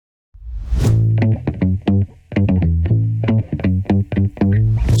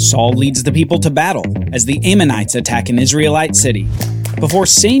Saul leads the people to battle as the Ammonites attack an Israelite city, before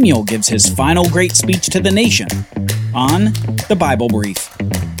Samuel gives his final great speech to the nation on the Bible Brief.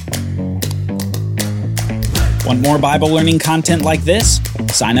 Want more Bible learning content like this?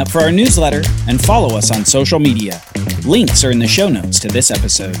 Sign up for our newsletter and follow us on social media. Links are in the show notes to this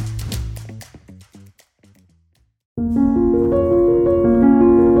episode.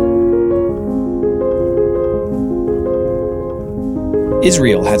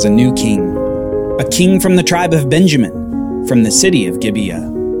 Israel has a new king, a king from the tribe of Benjamin, from the city of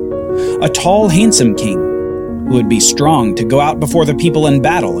Gibeah. A tall, handsome king who would be strong to go out before the people in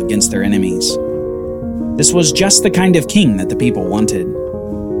battle against their enemies. This was just the kind of king that the people wanted,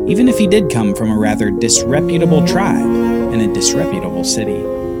 even if he did come from a rather disreputable tribe in a disreputable city.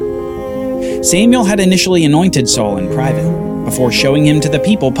 Samuel had initially anointed Saul in private, before showing him to the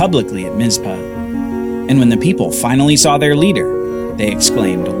people publicly at Mizpah. And when the people finally saw their leader, they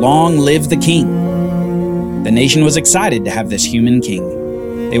exclaimed, "Long live the king!" The nation was excited to have this human king.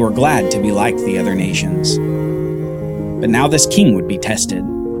 They were glad to be like the other nations. But now this king would be tested.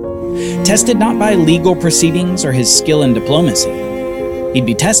 Tested not by legal proceedings or his skill in diplomacy. He'd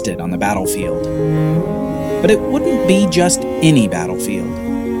be tested on the battlefield. But it wouldn't be just any battlefield.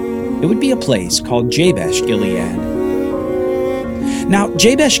 It would be a place called Jabesh Gilead. Now,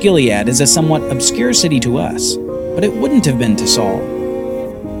 Jabesh Gilead is a somewhat obscure city to us, but it wouldn't have been to Saul.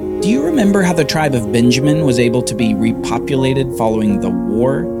 Do you remember how the tribe of Benjamin was able to be repopulated following the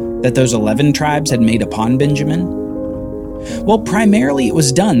war that those 11 tribes had made upon Benjamin? Well, primarily it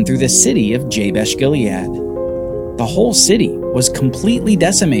was done through the city of Jabesh Gilead. The whole city was completely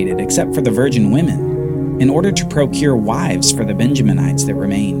decimated except for the virgin women, in order to procure wives for the Benjaminites that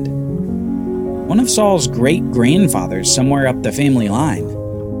remained. One of Saul's great-grandfathers somewhere up the family line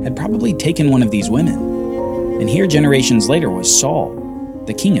had probably taken one of these women. And here generations later was Saul,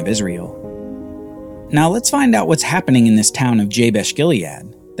 the king of Israel. Now let's find out what's happening in this town of Jabesh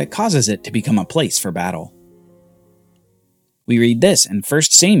Gilead that causes it to become a place for battle. We read this in 1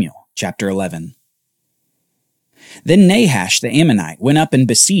 Samuel chapter 11. Then Nahash the Ammonite went up and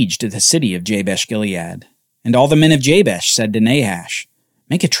besieged the city of Jabesh Gilead. And all the men of Jabesh said to Nahash,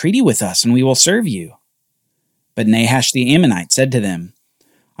 "Make a treaty with us and we will serve you." But Nahash the Ammonite said to them,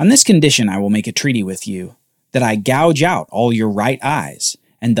 "On this condition I will make a treaty with you, that I gouge out all your right eyes,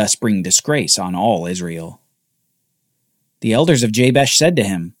 and thus bring disgrace on all Israel." The elders of Jabesh said to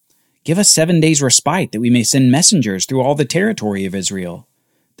him, "Give us 7 days' respite, that we may send messengers through all the territory of Israel.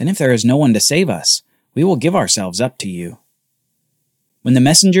 Then if there is no one to save us, we will give ourselves up to you." When the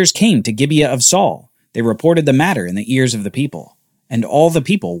messengers came to Gibeah of Saul, they reported the matter in the ears of the people, and all the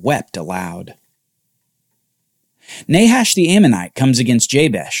people wept aloud. Nahash the Ammonite comes against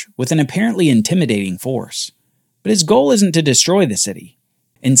Jabesh with an apparently intimidating force. But his goal isn't to destroy the city.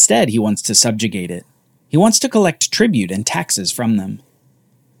 Instead, he wants to subjugate it. He wants to collect tribute and taxes from them.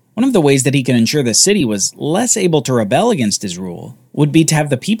 One of the ways that he can ensure the city was less able to rebel against his rule would be to have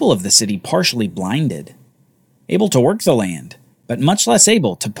the people of the city partially blinded, able to work the land, but much less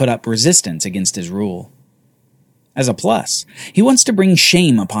able to put up resistance against his rule. As a plus, he wants to bring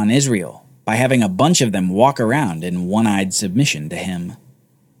shame upon Israel by having a bunch of them walk around in one-eyed submission to him.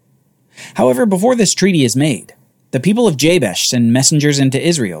 However, before this treaty is made, the people of Jabesh send messengers into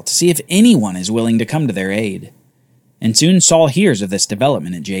Israel to see if anyone is willing to come to their aid. And soon Saul hears of this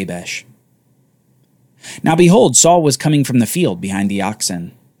development at Jabesh. Now behold, Saul was coming from the field behind the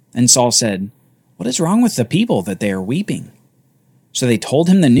oxen. And Saul said, "What is wrong with the people that they are weeping?" So they told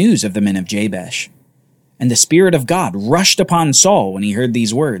him the news of the men of Jabesh. And the Spirit of God rushed upon Saul when he heard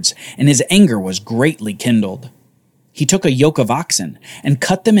these words, and his anger was greatly kindled. He took a yoke of oxen and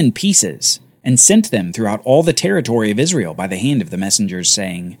cut them in pieces, and sent them throughout all the territory of Israel by the hand of the messengers,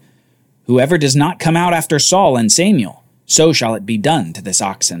 saying, "Whoever does not come out after Saul and Samuel, so shall it be done to this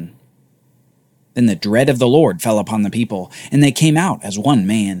oxen." Then the dread of the Lord fell upon the people, and they came out as one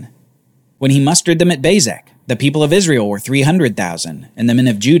man. When he mustered them at Bezek, the people of Israel were 300,000, and the men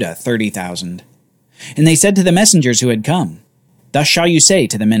of Judah 30,000. And they said to the messengers who had come, "Thus shall you say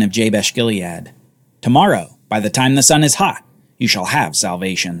to the men of Jabesh Gilead, Tomorrow, by the time the sun is hot, you shall have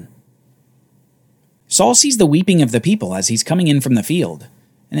salvation." Saul sees the weeping of the people as he's coming in from the field,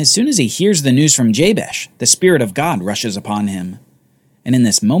 and as soon as he hears the news from Jabesh, the Spirit of God rushes upon him. And in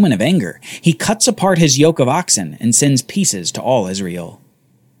this moment of anger, he cuts apart his yoke of oxen and sends pieces to all Israel.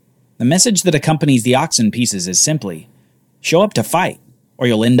 The message that accompanies the oxen pieces is simply, "Show up to fight, or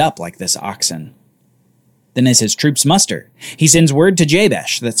you'll end up like this oxen." Then as his troops muster, he sends word to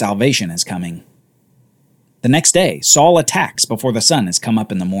Jabesh that salvation is coming. The next day, Saul attacks before the sun has come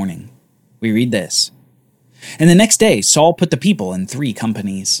up in the morning. We read this. And the next day Saul put the people in 3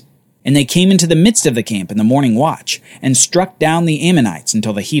 companies. And they came into the midst of the camp in the morning watch, and struck down the Ammonites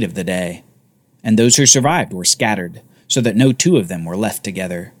until the heat of the day. And those who survived were scattered, so that no 2 of them were left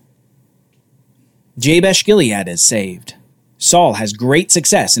together. Jabesh Gilead is saved. Saul has great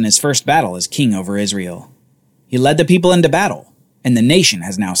success in his first battle as king over Israel. He led the people into battle, and the nation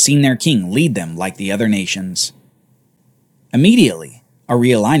has now seen their king lead them like the other nations. Immediately, a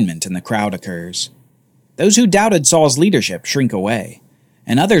realignment in the crowd occurs. Those who doubted Saul's leadership shrink away,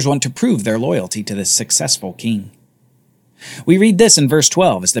 and others want to prove their loyalty to this successful king. We read this in verse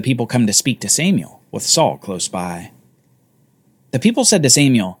 12 as the people come to speak to Samuel, with Saul close by. The people said to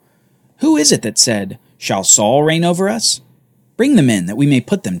Samuel, "Who is it that said, 'Shall Saul reign over us?' Bring them in, that we may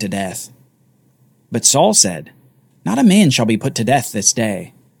put them to death." But Saul said, "Not a man shall be put to death this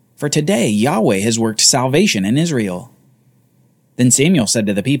day, for today Yahweh has worked salvation in Israel." Then Samuel said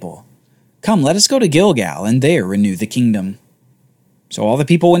to the people, "Come, let us go to Gilgal, and there renew the kingdom." So all the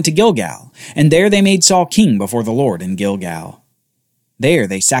people went to Gilgal, and there they made Saul king before the Lord in Gilgal. There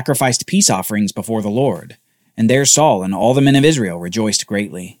they sacrificed peace offerings before the Lord, and there Saul and all the men of Israel rejoiced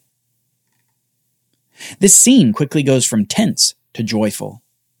greatly. This scene quickly goes from tense to joyful.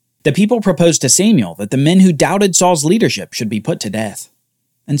 The people propose to Samuel that the men who doubted Saul's leadership should be put to death.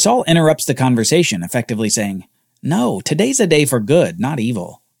 And Saul interrupts the conversation, effectively saying, "No, today's a day for good, not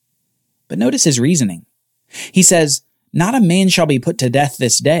evil." But notice his reasoning. He says, "Not a man shall be put to death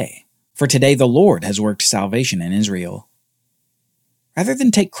this day, for today the Lord has worked salvation in Israel." Rather than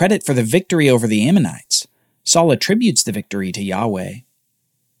take credit for the victory over the Ammonites, Saul attributes the victory to Yahweh.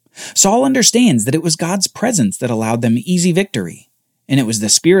 Saul understands that it was God's presence that allowed them easy victory, and it was the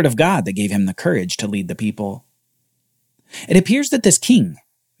Spirit of God that gave him the courage to lead the people. It appears that this king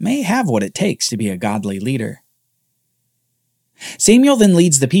may have what it takes to be a godly leader. Samuel then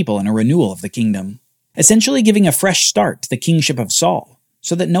leads the people in a renewal of the kingdom, essentially giving a fresh start to the kingship of Saul,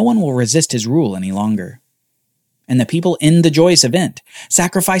 so that no one will resist his rule any longer. And the people end the joyous event,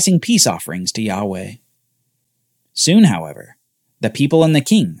 sacrificing peace offerings to Yahweh. Soon, however, the people and the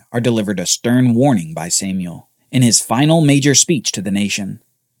king are delivered a stern warning by Samuel in his final major speech to the nation.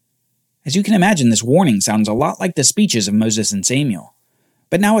 As you can imagine, this warning sounds a lot like the speeches of Moses and Samuel,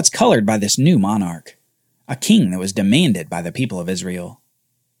 but now it's colored by this new monarch, a king that was demanded by the people of Israel.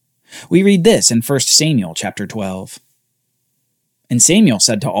 We read this in 1 Samuel chapter 12. "And Samuel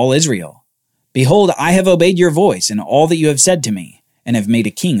said to all Israel, 'Behold, I have obeyed your voice in all that you have said to me, and have made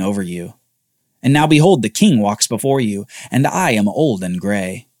a king over you. And now behold, the king walks before you, and I am old and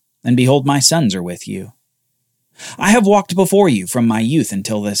gray, and behold, my sons are with you. I have walked before you from my youth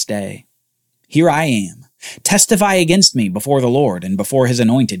until this day. Here I am. Testify against me before the Lord and before his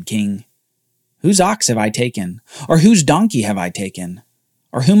anointed king. Whose ox have I taken? Or whose donkey have I taken?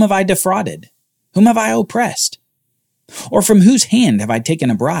 Or whom have I defrauded? Whom have I oppressed? Or from whose hand have I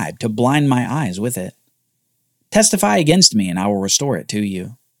taken a bribe to blind my eyes with it? Testify against me, and I will restore it to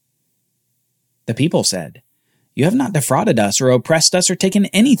you.' The people said, 'You have not defrauded us or oppressed us or taken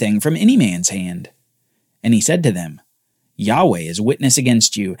anything from any man's hand.' And he said to them, 'Yahweh is witness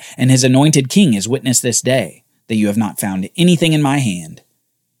against you, and his anointed king is witness this day, that you have not found anything in my hand.'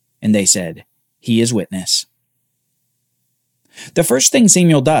 And they said, 'He is witness.'" The first thing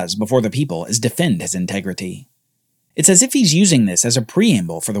Samuel does before the people is defend his integrity. It's as if he's using this as a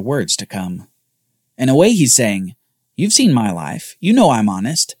preamble for the words to come. In a way, he's saying, "You've seen my life, you know I'm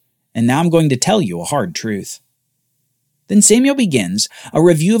honest, and now I'm going to tell you a hard truth." Then Samuel begins a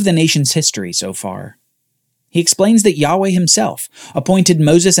review of the nation's history so far. He explains that Yahweh himself appointed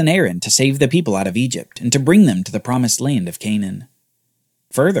Moses and Aaron to save the people out of Egypt and to bring them to the promised land of Canaan.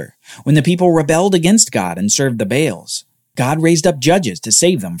 Further, when the people rebelled against God and served the Baals, God raised up judges to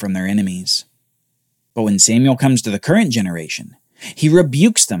save them from their enemies. But when Samuel comes to the current generation, he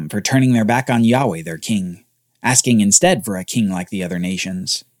rebukes them for turning their back on Yahweh, their king, asking instead for a king like the other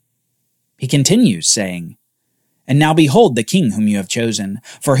nations. He continues, saying, "And now behold the king whom you have chosen,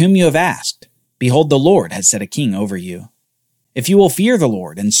 for whom you have asked. Behold, the Lord has set a king over you. If you will fear the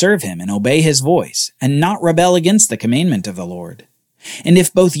Lord and serve him and obey his voice, and not rebel against the commandment of the Lord, and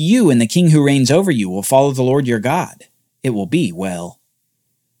if both you and the king who reigns over you will follow the Lord your God, it will be well.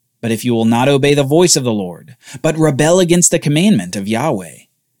 But if you will not obey the voice of the Lord, but rebel against the commandment of Yahweh,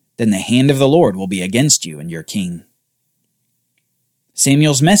 then the hand of the Lord will be against you and your king."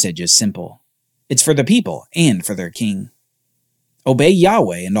 Samuel's message is simple. It's for the people and for their king. Obey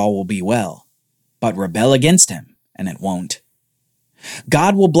Yahweh and all will be well, but rebel against him and it won't.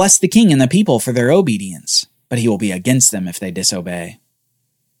 God will bless the king and the people for their obedience, but he will be against them if they disobey.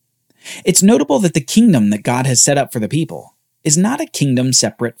 It's notable that the kingdom that God has set up for the people is not a kingdom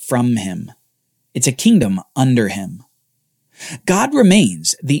separate from him. It's a kingdom under him. God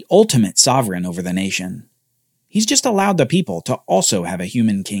remains the ultimate sovereign over the nation. He's just allowed the people to also have a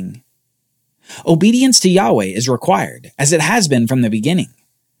human king. Obedience to Yahweh is required, as it has been from the beginning.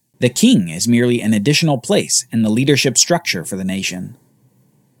 The king is merely an additional place in the leadership structure for the nation.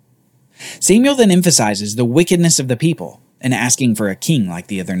 Samuel then emphasizes the wickedness of the people in asking for a king like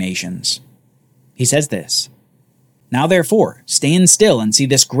the other nations. He says this, "Now therefore, stand still and see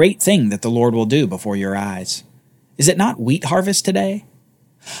this great thing that the Lord will do before your eyes. Is it not wheat harvest today?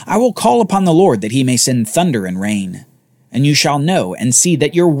 I will call upon the Lord that he may send thunder and rain. And you shall know and see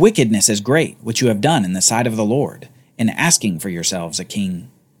that your wickedness is great, which you have done in the sight of the Lord, in asking for yourselves a king."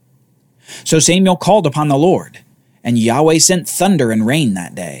 So Samuel called upon the Lord, and Yahweh sent thunder and rain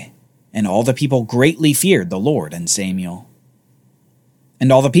that day, and all the people greatly feared the Lord and Samuel.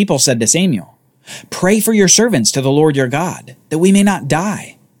 And all the people said to Samuel, "Pray for your servants to the Lord your God, that we may not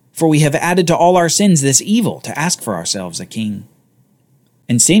die, for we have added to all our sins this evil to ask for ourselves a king."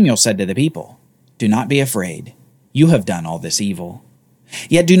 And Samuel said to the people, "Do not be afraid. You have done all this evil.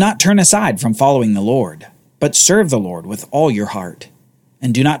 Yet do not turn aside from following the Lord, but serve the Lord with all your heart.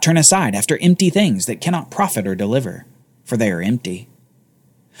 And do not turn aside after empty things that cannot profit or deliver, for they are empty.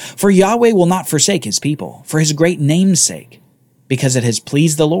 For Yahweh will not forsake his people, for his great name's sake, because it has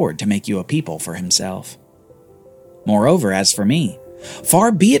pleased the Lord to make you a people for himself. Moreover, as for me,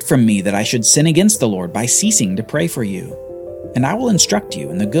 far be it from me that I should sin against the Lord by ceasing to pray for you, and I will instruct you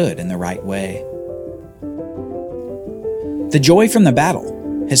in the good and the right way." The joy from the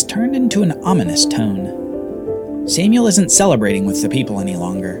battle has turned into an ominous tone. Samuel isn't celebrating with the people any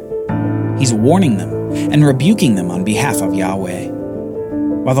longer. He's warning them and rebuking them on behalf of Yahweh.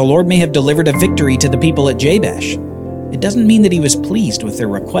 While the Lord may have delivered a victory to the people at Jabesh, it doesn't mean that he was pleased with their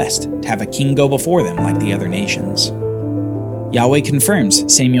request to have a king go before them like the other nations. Yahweh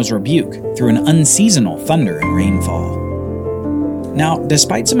confirms Samuel's rebuke through an unseasonal thunder and rainfall. Now,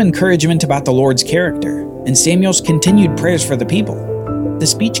 despite some encouragement about the Lord's character and Samuel's continued prayers for the people, the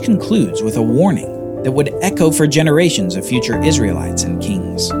speech concludes with a warning that would echo for generations of future Israelites and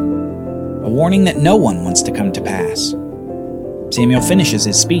kings. A warning that no one wants to come to pass. Samuel finishes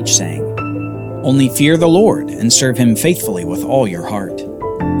his speech saying, "Only fear the Lord and serve him faithfully with all your heart.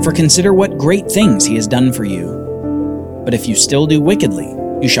 For consider what great things he has done for you. But if you still do wickedly,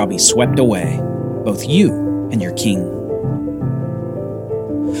 you shall be swept away, both you and your king."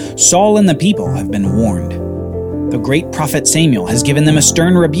 Saul and the people have been warned. The great prophet Samuel has given them a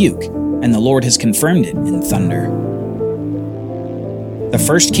stern rebuke, and the Lord has confirmed it in thunder. The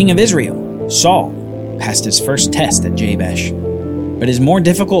first king of Israel, Saul, passed his first test at Jabesh. But his more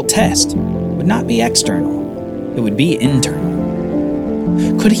difficult test would not be external, it would be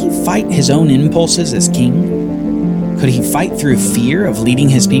internal. Could he fight his own impulses as king? Could he fight through fear of leading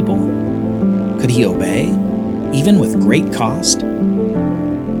his people? Could he obey, even with great cost?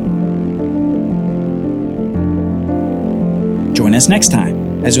 Join us next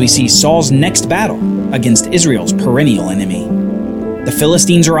time as we see Saul's next battle against Israel's perennial enemy. The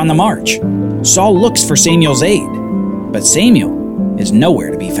Philistines are on the march. Saul looks for Samuel's aid, but Samuel is nowhere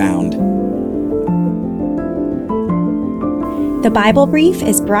to be found. The Bible Brief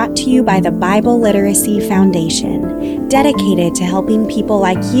is brought to you by the Bible Literacy Foundation, dedicated to helping people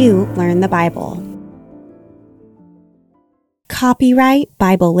like you learn the Bible. Copyright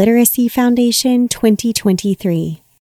Bible Literacy Foundation 2023.